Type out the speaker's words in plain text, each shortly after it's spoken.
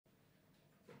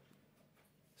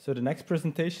So the next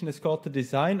presentation is called The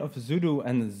Design of Xoodoo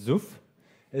and Xoofff.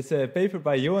 It's a paper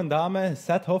by Joan, Daemen,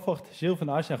 Seth, Hoffert, Gilles van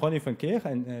Assche, and Ronny van Keer,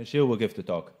 and Gilles will give the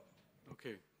talk.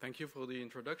 Okay, thank you for the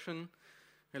introduction.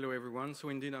 Hello everyone. So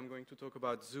indeed I'm going to talk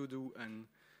about Xoodoo and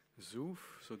Xoofff.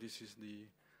 So this is the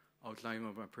outline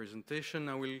of my presentation.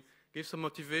 I will give some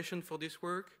motivation for this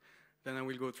work. Then I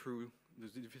will go through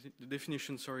the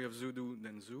definition of Xoodoo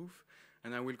and Xoofff.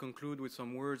 And I will conclude with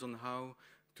some words on how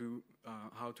to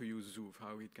use Xoofff,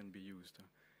 how it can be used.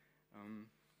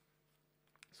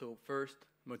 So first,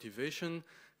 motivation.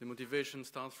 The motivation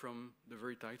starts from the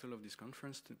very title of this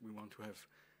conference. That we want to have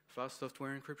fast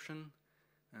software encryption,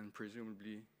 and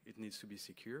presumably it needs to be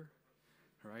secure,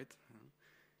 right?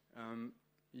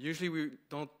 Usually we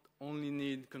don't only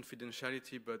need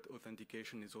confidentiality, but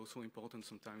authentication is also important.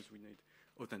 Sometimes we need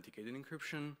authenticated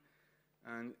encryption,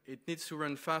 and it needs to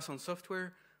run fast on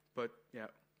software, but yeah,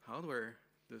 hardware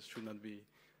this should not be,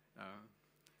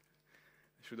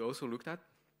 should also looked at.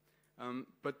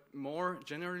 But more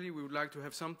generally, we would like to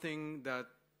have something that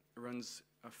runs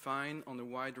fine on a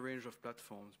wide range of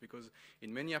platforms, because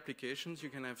in many applications you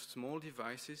can have small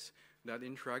devices that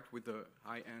interact with the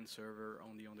high-end server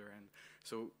on the other end.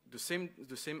 So the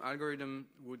same algorithm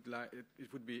would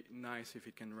it would be nice if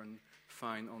it can run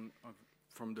fine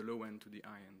from the low end to the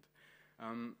high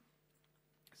end.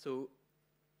 So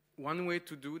one way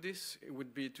to do this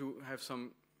would be to have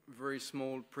some very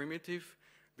small primitive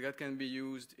that can be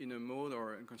used in a mode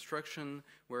or a construction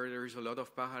where there is a lot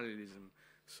of parallelism.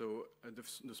 So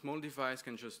the small device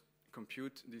can just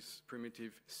compute this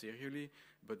primitive serially,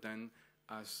 but then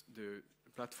as the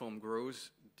platform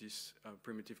grows, this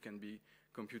primitive can be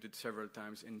computed several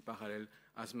times in parallel,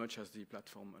 as much as the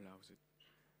platform allows it.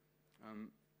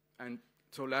 And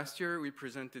so last year we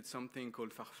presented something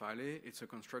called Farfalle. It's a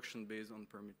construction based on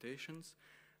permutations,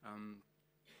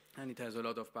 and it has a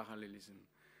lot of parallelism.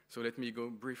 So let me go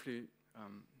briefly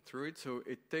through it. So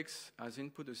it takes as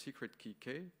input a secret key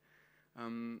K.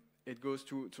 It goes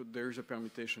to, so there's a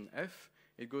permutation F.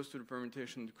 It goes to the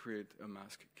permutation to create a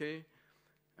mask K.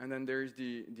 And then there is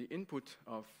the input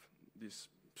of this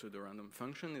pseudo-random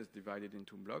function is divided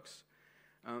into blocks.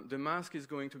 The mask is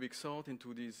going to be XORed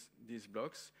into these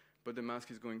blocks, but the mask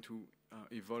is going to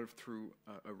evolve through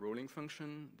a rolling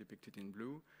function depicted in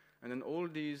blue. And then all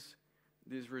these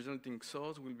resulting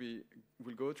XORs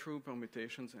will go through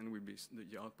permutations, and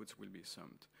the outputs will be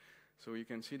summed. So you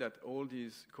can see that all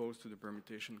these calls to the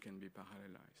permutation can be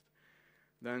parallelized.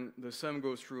 Then the sum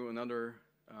goes through another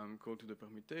call to the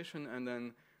permutation, and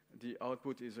then the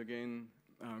output is again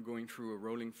going through a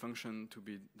rolling function to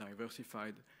be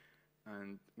diversified,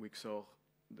 and we XOR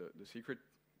the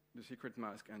secret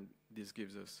mask, and this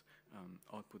gives us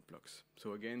output blocks.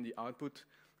 So again, the output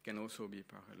can also be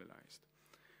parallelized.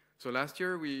 So last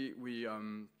year we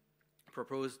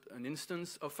proposed an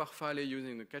instance of Farfalle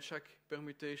using the Ketchak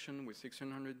permutation with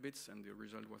 1600 bits, and the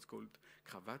result was called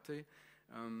Cravate.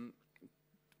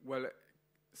 Well,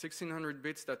 1600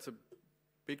 bits, that's a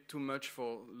bit too much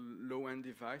for low-end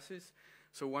devices.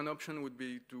 So one option would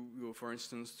be to go, for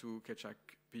instance, to Ketchak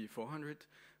P400,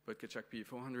 but Ketchak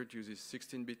P400 uses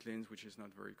 16-bit lanes, which is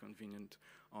not very convenient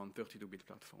on 32-bit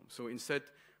platforms. So instead,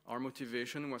 our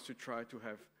motivation was to try to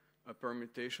have a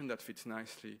permutation that fits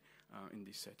nicely in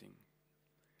this setting.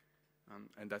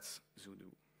 And that's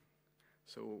Xoodoo.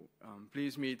 So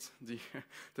please meet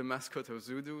the mascot of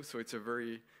Xoodoo. So it's a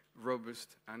very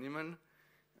robust animal.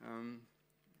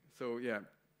 So yeah,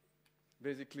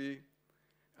 basically,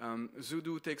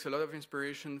 Xoodoo takes a lot of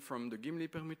inspiration from the Gimli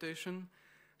permutation.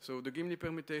 So the Gimli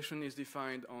permutation is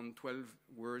defined on 12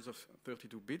 words of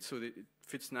 32 bits, so it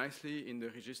fits nicely in the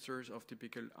registers of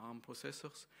typical ARM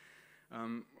processors.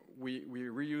 We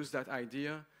reuse that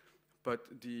idea,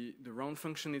 but the round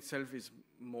function itself is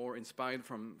more inspired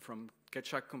from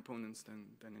Ketchak components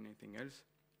than anything else.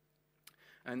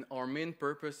 And our main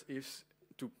purpose is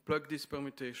to plug this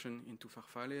permutation into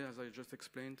Farfalle, as I just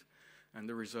explained, and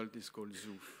the result is called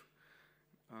Xoofff.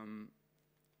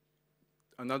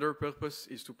 Another purpose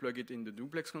is to plug it in the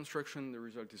duplex construction. The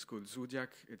result is called Zodiac.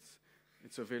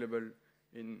 It's available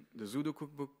in the Xoodoo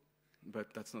cookbook,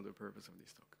 but that's not the purpose of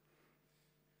this talk.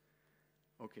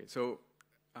 Okay, so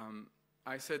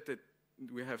I said that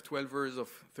we have 12 words of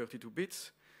 32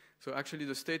 bits. So actually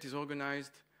the state is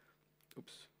organized,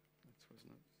 oops, that was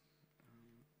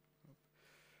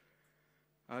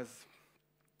not, as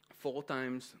 4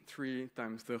 times 3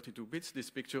 times 32 bits. This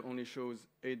picture only shows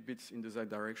 8 bits in the Z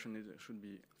direction. It should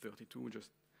be 32 just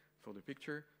for the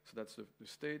picture. So that's the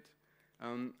state.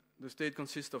 The state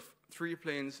consists of 3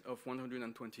 planes of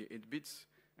 128 bits,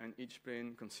 and each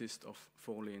plane consists of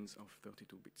 4 lanes of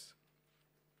 32 bits.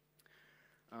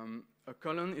 A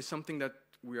column is something that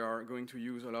we are going to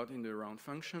use a lot in the round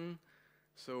function.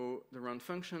 So the round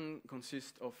function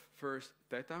consists of first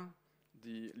theta,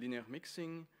 the linear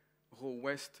mixing. Row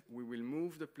west, we will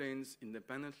move the planes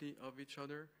independently of each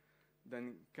other.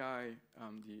 Then chi,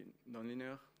 the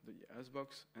nonlinear, the S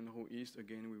box, and row east,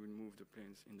 again, we will move the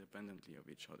planes independently of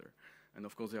each other. And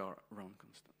of course, they are round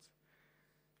constants.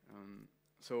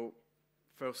 So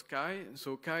first chi.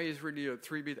 So chi is really a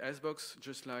 3-bit S box,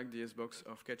 just like the S box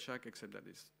of Ketzak, except that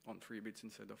it's on 3 bits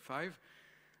instead of 5.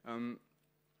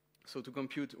 So to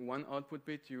compute one output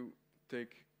bit, you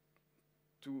take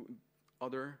 2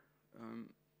 other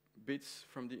bits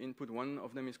from the input. One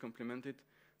of them is complemented.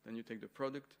 Then you take the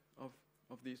product of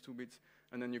these 2 bits,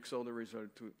 and then you XOR the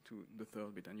result to the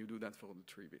 3rd bit, and you do that for the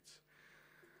 3 bits.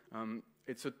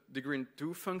 It's a degree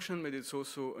 2 function, but it's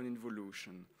also an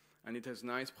involution. And it has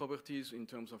nice properties in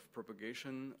terms of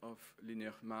propagation of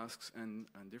linear masks and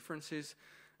differences.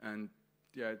 And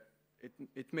yeah,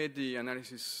 it made the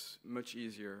analysis much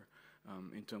easier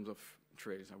in terms of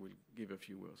trails. I will give a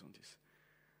few words on this.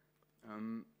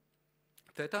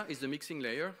 Theta is the mixing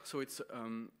layer, so it's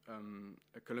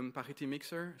a column parity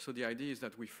mixer. So the idea is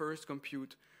that we first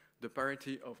compute the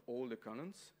parity of all the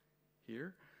columns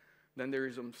here. Then there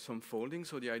is some folding,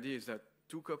 so the idea is that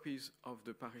 2 copies of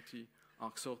the parity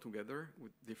are XORed together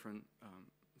with different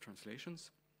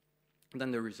translations.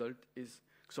 Then the result is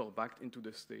XORed back into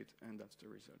the state, and that's the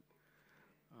result.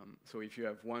 So if you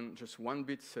have just one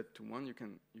bit set to 1, you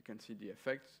can see the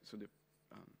effect. So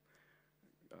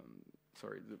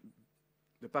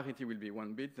the parity will be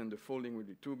 1 bit, then the folding will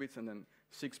be 2 bits, and then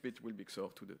 6 bits will be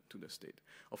XORed to the state.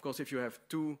 Of course, if you have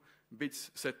 2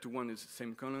 bits set to 1 is the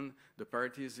same column, the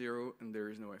parity is 0, and there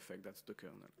is no effect. That's the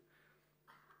kernel.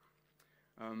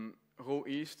 Row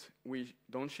east, we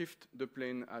don't shift the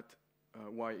plane at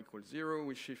y equals 0.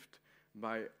 We shift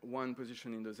by 1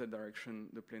 position in the z direction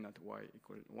the plane at y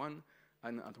equals 1,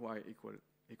 and at y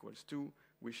equals 2,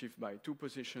 we shift by 2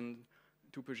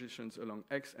 positions along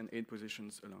x and 8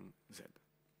 positions along z.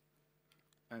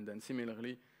 And then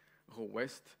similarly, row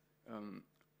west,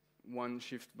 1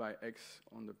 shift by x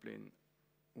on the plane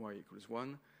y equals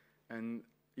 1, and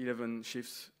 11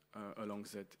 shifts along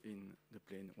z in the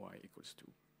plane y equals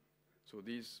 2. So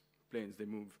these planes, they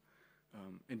move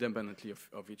independently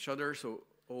of each other, so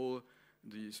all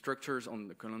the structures on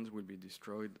the columns will be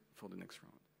destroyed for the next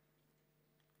round.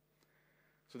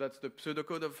 So that's the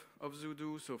pseudocode of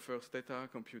Xoodoo. So first theta,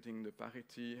 computing the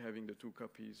parity, having the 2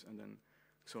 copies, and then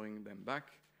XORing them back.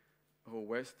 Row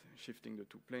west, shifting the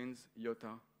 2 planes.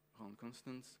 Iota, round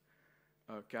constants.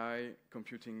 Chi,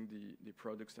 computing the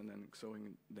products and then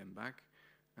XORing them back.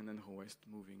 And then row west,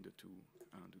 moving the two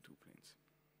planes.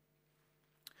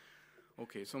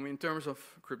 Okay, so in terms of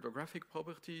cryptographic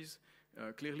properties,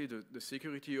 clearly the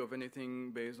security of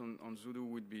anything based on Xoodoo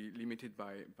would be limited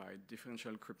by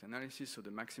differential cryptanalysis, so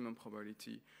the maximum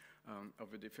probability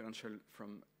of a differential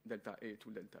from delta A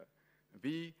to delta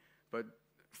B, but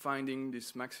finding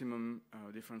this maximum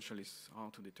differential is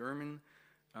hard to determine.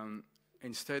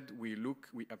 Instead, we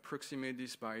approximate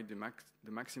this by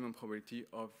the maximum probability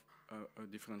of a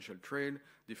differential trail.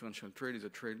 Differential trail is a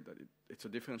trail that it's a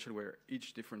differential where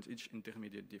each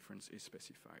intermediate difference is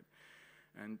specified.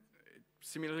 And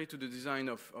similarly to the design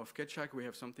of Ketzak, we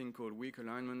have something called weak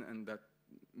alignment, and that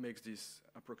makes this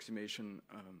approximation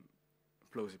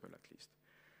plausible at least.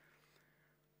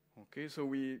 Okay,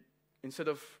 so instead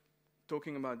of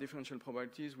talking about differential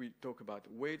probabilities, we talk about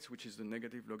weights, which is the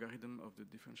negative logarithm of the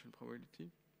differential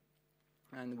probability.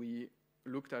 And we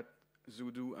looked at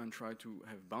Xoodoo and tried to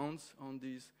have bounds on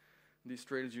these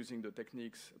trails using the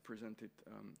techniques presented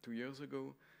 2 years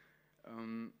ago.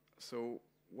 So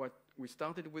what we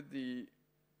started with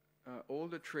all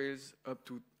the trails of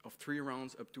 3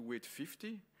 rounds up to weight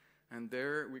 50, and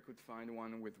there we could find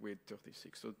one with weight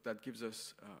 36. So that gives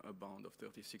us a bound of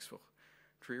 36 for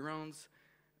 3 rounds.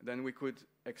 Then we could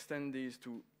extend these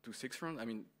to 6 rounds. I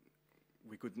mean,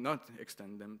 we could not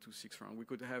extend them to 6 rounds. We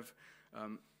could have,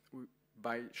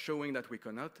 by showing that we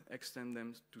cannot extend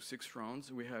them to 6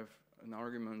 rounds, we have an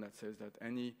argument that says that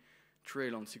any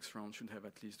trail on 6 rounds should have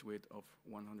at least weight of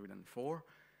 104.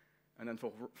 And then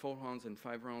for 4 rounds and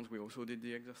 5 rounds, we also did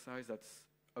the exercise that's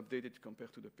updated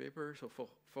compared to the paper. So for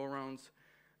 4 rounds,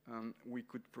 we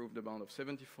could prove the bound of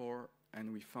 74,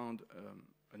 and we found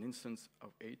an instance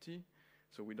of 80.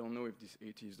 So we don't know if this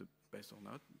 80 is the best or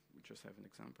not. We just have an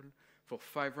example. For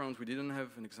 5 rounds, we didn't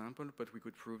have an example, but we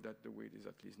could prove that the weight is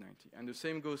at least 90. And the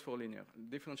same goes for linear.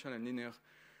 Differential and linear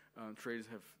trails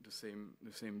have the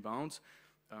same bounds.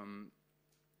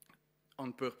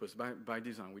 On purpose, by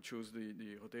design. We chose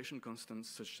the rotation constants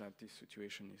such that this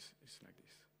situation is like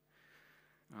this.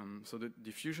 So the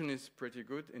diffusion is pretty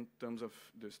good in terms of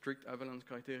the strict avalanche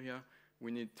criteria.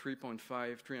 We need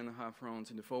 3.5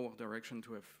 rounds in the forward direction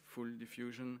to have full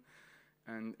diffusion.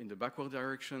 And in the backward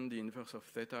direction, the inverse of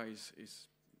theta is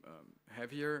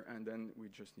heavier, and then we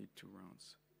just need 2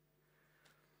 rounds.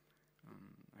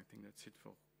 I think that's it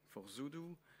for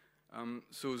Xoodoo.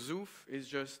 So Xoofff is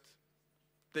just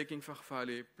taking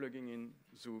Farfalle, plugging in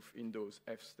Xoofff in those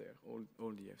Fs there,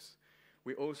 all the Fs.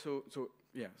 We also,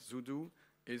 Xoodoo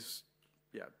is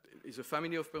a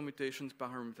family of permutations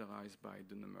parameterized by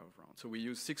the number of rounds. So we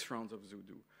use 6 rounds of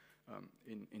Xoodoo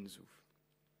in Xoofff.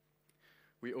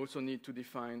 We also need to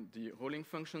define the rolling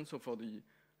function. So for the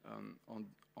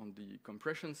on the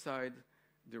compression side,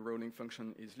 the rolling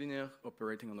function is linear,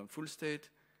 operating on a full state,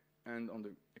 and on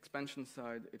the expansion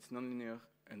side, it's nonlinear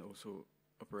and also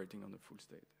operating on a full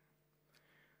state.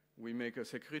 We make a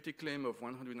security claim of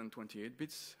 128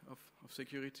 bits of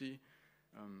security.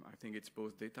 I think it's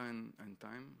both data and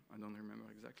time. I don't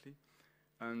remember exactly.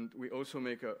 And we also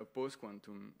make a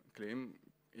post-quantum claim.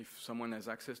 If someone has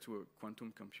access to a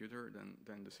quantum computer,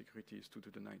 then the security is 2 to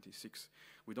the 96.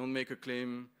 We don't make a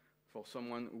claim for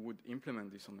someone who would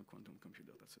implement this on a quantum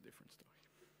computer. That's a different story.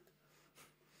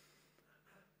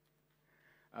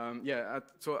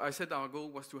 So I said our goal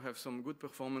was to have some good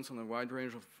performance on a wide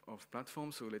range of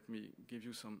platforms. So let me give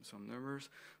you some numbers.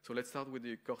 So let's start with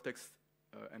the Cortex,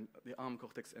 the ARM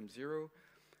Cortex M0.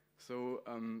 So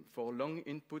for long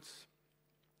inputs,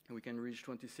 we can reach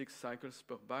 26 cycles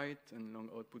per byte, and long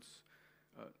outputs,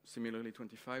 similarly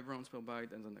 25 rounds per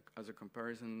byte. And then as a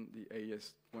comparison, the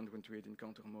AES 128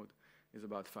 encounter mode is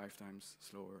about 5 times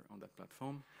slower on that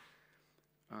platform.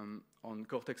 On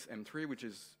Cortex M3, which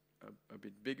is a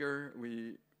bit bigger,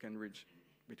 we can reach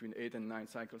between 8 and 9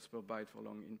 cycles per byte for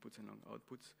long inputs and long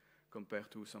outputs,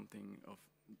 compared to something of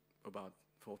about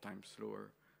 4 times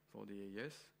slower for the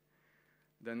AES.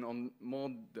 Then on more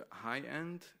the high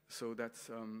end, so that's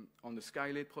on the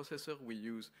Skylake processor, we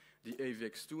use the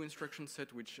AVX2 instruction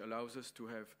set, which allows us to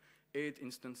have 8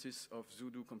 instances of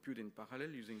Xoodoo compute in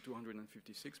parallel using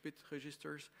 256-bit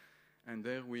registers. And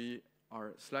there we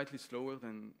are slightly slower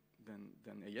than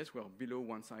AES. We are below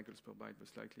 1 cycles per byte, but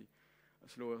slightly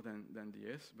slower than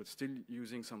the AES, but still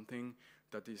using something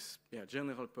that is a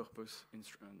general purpose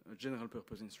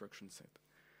instruction set.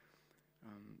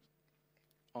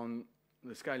 On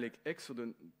the Skylake X, so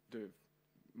the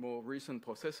more recent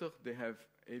processor, they have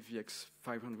AVX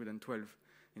 512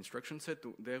 instruction set.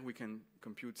 There we can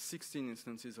compute 16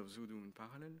 instances of Xoodoo in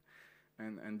parallel.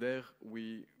 And there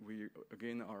we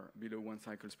again are below 1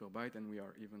 cycles per byte, and we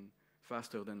are even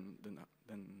faster than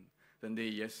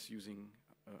the AES using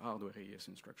hardware AES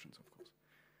instructions, of course.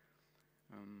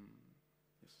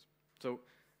 Yes. So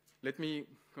let me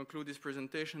conclude this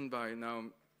presentation by now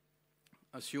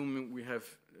assuming we have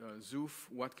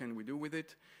Xoofff, what can we do with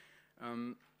it?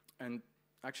 And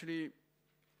actually,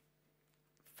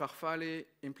 Farfalle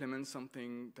implements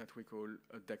something that we call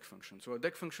a deck function. So a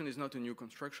deck function is not a new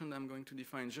construction I'm going to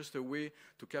define, just a way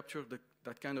to capture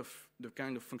the kind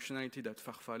of functionality that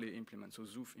Farfalle implements, so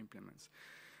Xoofff implements.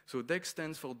 So deck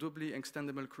stands for doubly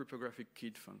extendable cryptographic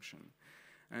keyed function.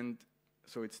 And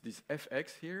so it's this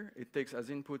fx here. It takes as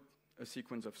input a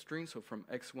sequence of strings, so from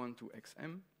x1 to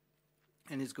xm,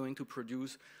 and it's going to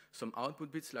produce some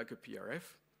output bits like a PRF,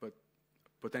 but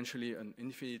potentially an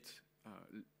infinite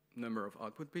number of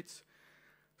output bits.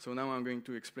 So now I'm going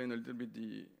to explain a little bit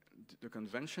the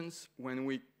conventions. When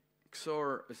we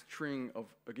XOR a string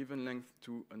of a given length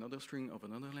to another string of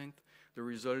another length, the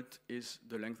result is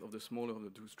the length of the smaller of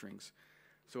the 2 strings.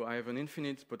 So I have an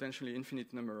potentially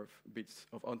infinite number of bits,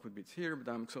 of output bits here,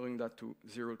 but I'm XORing that to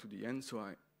 0 to the n, so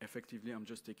I'm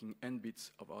just taking n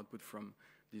bits of output from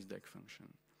this deck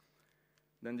function.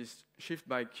 Then this shift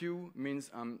by q means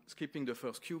I'm skipping the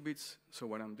first q bits, so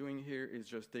what I'm doing here is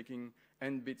just taking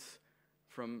n bits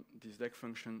from this deck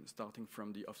function starting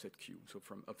from the offset q, so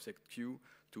from offset q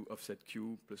to offset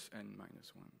q plus n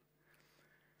minus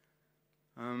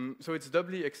 1. So it's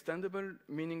doubly extendable,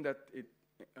 meaning that it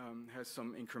has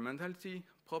some incrementality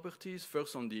properties.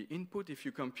 First on the input, if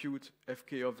you compute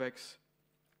fk of x,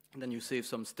 then you save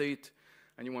some state,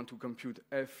 and you want to compute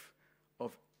f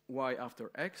of y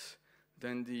after x,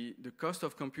 then the cost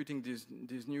of computing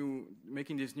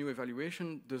making this new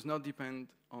evaluation does not depend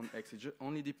on x. It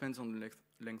only depends on the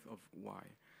length of y.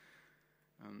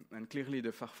 And clearly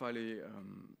the Farfalle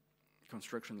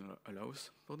construction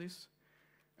allows for this.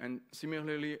 And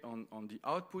similarly on the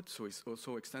output, so it's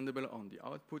also extendable on the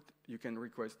output, you can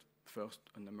request first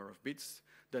a number of bits,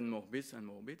 then more bits and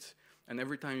more bits. And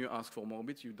every time you ask for more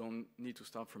bits, you don't need to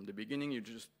start from the beginning. You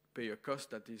just pay a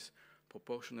cost that is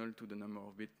proportional to the number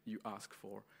of bits you ask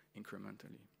for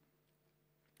incrementally.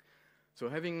 So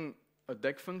having a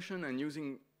DEC function and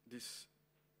using this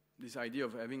idea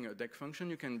of having a DEC function,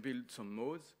 you can build some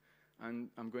modes. And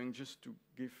I'm going just to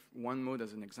give one mode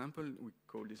as an example. We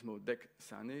call this mode DEC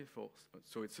SANE.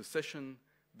 So it's a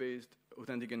session-based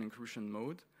authenticating encryption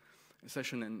mode,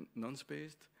 session and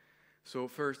nonce-based. So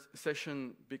first,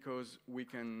 session, because we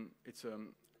can, it's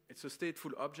a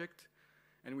stateful object,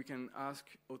 and we can ask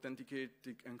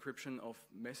authenticating encryption of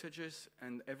messages,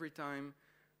 and every time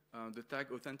the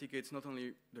tag authenticates not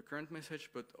only the current message,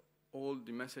 but all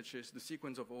the messages, the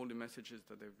sequence of all the messages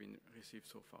that have been received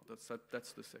so far.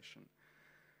 That's the session.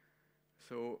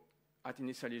 So at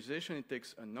initialization, it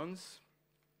takes a nonce.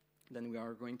 Then we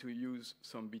are going to use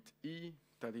some bit E,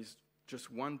 that is just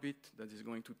one bit that is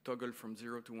going to toggle from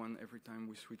 0 to 1 every time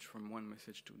we switch from one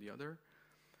message to the other.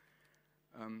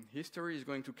 History is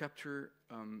going to capture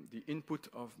the input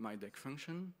of my DEC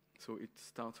function. So it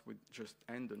starts with just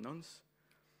and the nonce.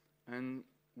 And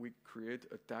we create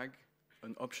a tag,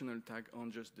 an optional tag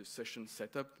on just the session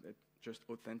setup that just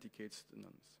authenticates the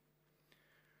nonce.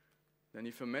 Then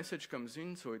if a message comes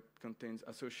in, so it contains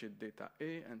associate data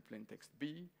A and plain text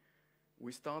B,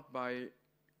 we start by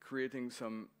creating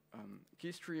some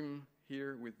key stream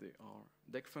here with our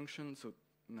DEC function. So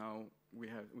now we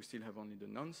still have only the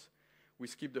nonce. We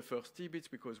skip the first T bits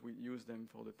because we use them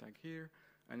for the tag here,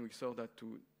 and we store that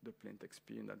to the plain text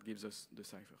P, and that gives us the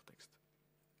ciphertext.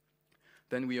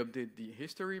 Then we update the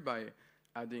history by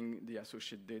adding the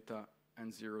associate data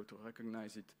and 0 to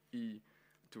recognize it, E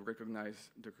to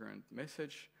recognize the current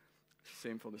message,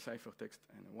 same for the ciphertext,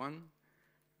 and 1.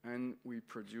 And we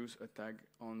produce a tag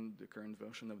on the current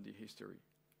version of the history.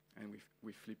 And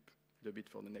we flip the bit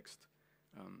for the next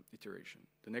iteration.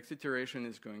 The next iteration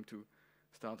is going to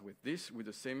start with this, with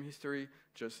the same history,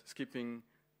 just skipping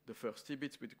the first T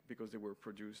bits because they were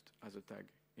produced as a tag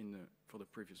for the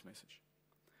previous message.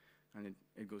 And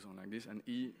it goes on like this, and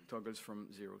E toggles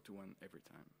from 0 to 1 every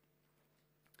time.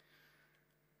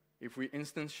 If we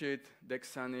instantiate DEC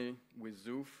SANE with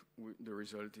Xoofff, the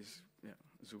result is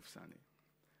Xoofff SANE.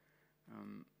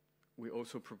 We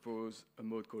also propose a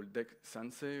mode called DEC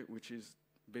SANSE, which is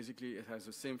basically, it has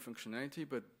the same functionality,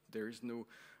 but there is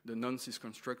the nonce is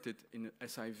constructed in an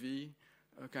SIV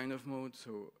kind of mode,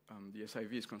 so the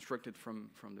SIV is constructed from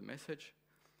the message.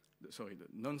 The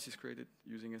nonce is created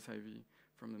using SIV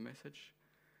from the message.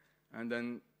 And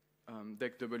then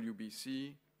DEC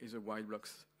WBC is a wide block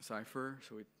cipher,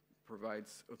 so it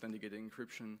provides authenticated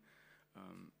encryption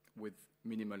with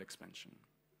minimal expansion.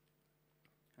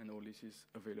 And all this is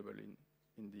available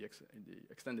in the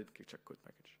extended check code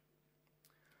package.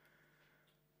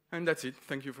 And that's it.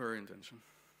 Thank you for your attention.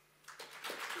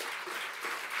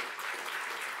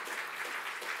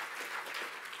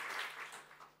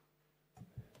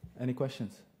 Any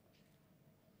questions?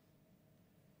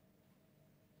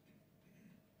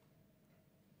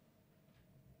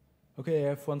 Okay, I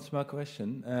have one small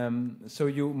question. So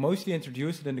you mostly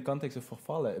introduced it in the context of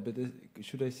Vervallen, but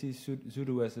should I see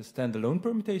Xoodoo as a standalone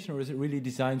permutation, or is it really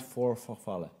designed for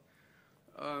Vervallen?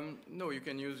 No, you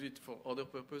can use it for other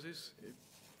purposes.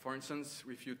 For instance,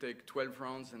 if you take 12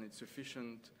 rounds and it's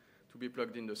sufficient to be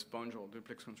plugged in the sponge or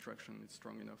duplex construction, it's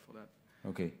strong enough for that.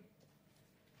 Okay.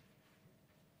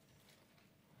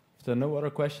 If there are no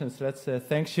other questions, let's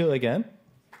thank Gilles again.